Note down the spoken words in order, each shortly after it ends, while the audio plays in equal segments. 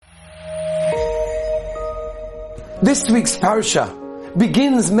This week's parsha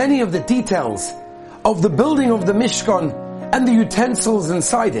begins many of the details of the building of the Mishkan and the utensils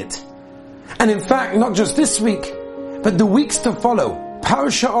inside it. And in fact, not just this week, but the weeks to follow,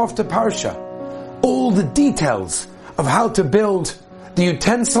 parsha after parsha, all the details of how to build the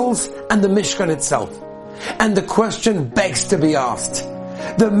utensils and the Mishkan itself. And the question begs to be asked.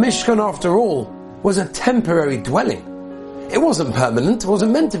 The Mishkan, after all, was a temporary dwelling. It wasn't permanent, it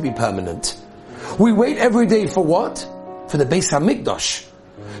wasn't meant to be permanent. We wait every day for what? For the Beis HaMikdash.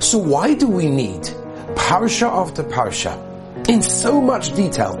 So why do we need parsha after parsha in so much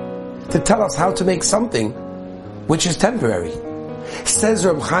detail to tell us how to make something which is temporary? Says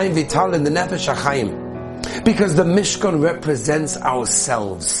Reb Chaim Vital in the Nefesh HaChaim, because the Mishkan represents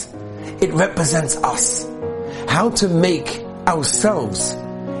ourselves. It represents us. How to make ourselves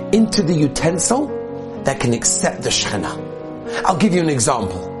into the utensil that can accept the Shekhinah. I'll give you an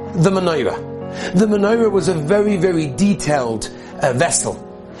example. The menorah. The menorah was a very, very detailed vessel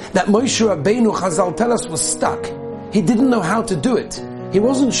that Moshe Rabbeinu, Chazal tell us, was stuck. He didn't know how to do it. He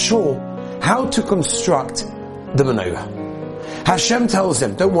wasn't sure how to construct the menorah. Hashem tells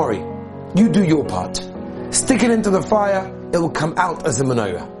him, don't worry, you do your part. Stick it into the fire, it will come out as a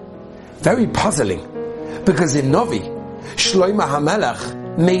menorah. Very puzzling, because in Novi, Shlomo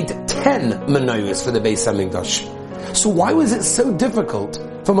HaMelech made 10 menorahs for the Beis HaMikdash. So why was it so difficult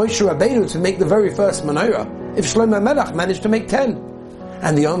for Moshe Rabbeinu to make the very first menorah if Shlomo HaMelech managed to make 10?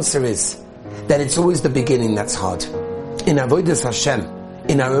 And the answer is that it's always the beginning that's hard. In Avodas Hashem,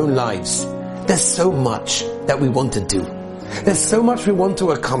 in our own lives, there's so much that we want to do. There's so much we want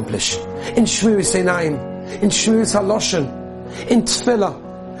to accomplish. In Shmiras Einayim, in Shmiras HaLashon, in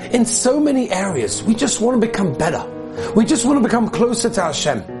Tefillah, in so many areas, we just want to become better. We just want to become closer to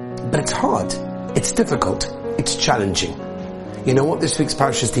Hashem. But it's hard. It's difficult. It's challenging. You know what this week's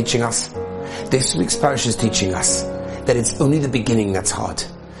parasha is teaching us? This week's parasha is teaching us that it's only the beginning that's hard.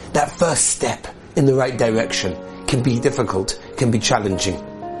 That first step in the right direction can be difficult, can be challenging.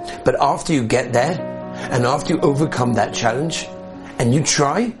 But after you get there, and after you overcome that challenge, and you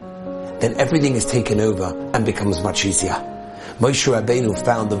try, then everything is taken over and becomes much easier. Moshe Rabbeinu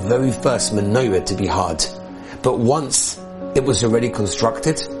found the very first menorah to be hard. But once it was already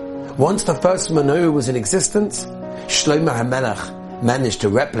constructed, once the first menorah was in existence, Shlomo HaMelech managed to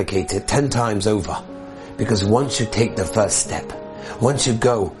replicate it 10 times over. Because once you take the first step, once you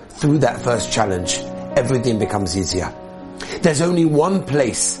go through that first challenge, everything becomes easier. There's only one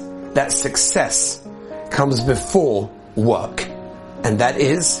place that success comes before work, and that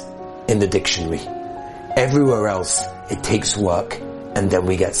is in the dictionary. Everywhere else, it takes work, and then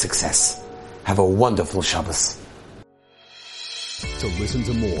we get success. Have a wonderful Shabbos. To listen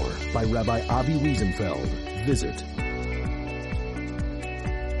to more by Rabbi Avi Wiesenfeld, visit